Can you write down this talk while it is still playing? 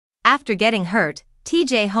After getting hurt,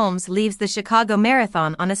 TJ Holmes leaves the Chicago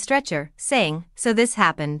Marathon on a stretcher, saying, "So this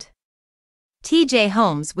happened." TJ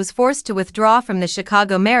Holmes was forced to withdraw from the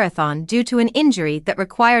Chicago Marathon due to an injury that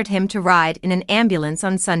required him to ride in an ambulance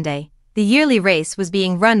on Sunday. The yearly race was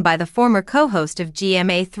being run by the former co-host of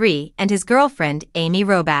GMA3 and his girlfriend, Amy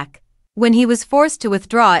Robach. When he was forced to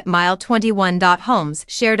withdraw at mile 21. Holmes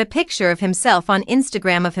shared a picture of himself on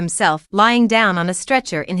Instagram of himself lying down on a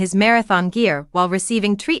stretcher in his marathon gear while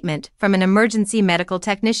receiving treatment from an emergency medical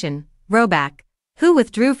technician, Robach, who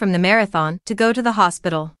withdrew from the marathon to go to the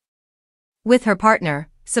hospital. With her partner,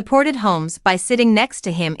 supported Holmes by sitting next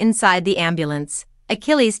to him inside the ambulance.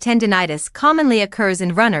 Achilles tendinitis commonly occurs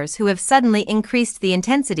in runners who have suddenly increased the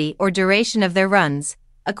intensity or duration of their runs,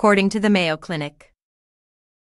 according to the Mayo Clinic.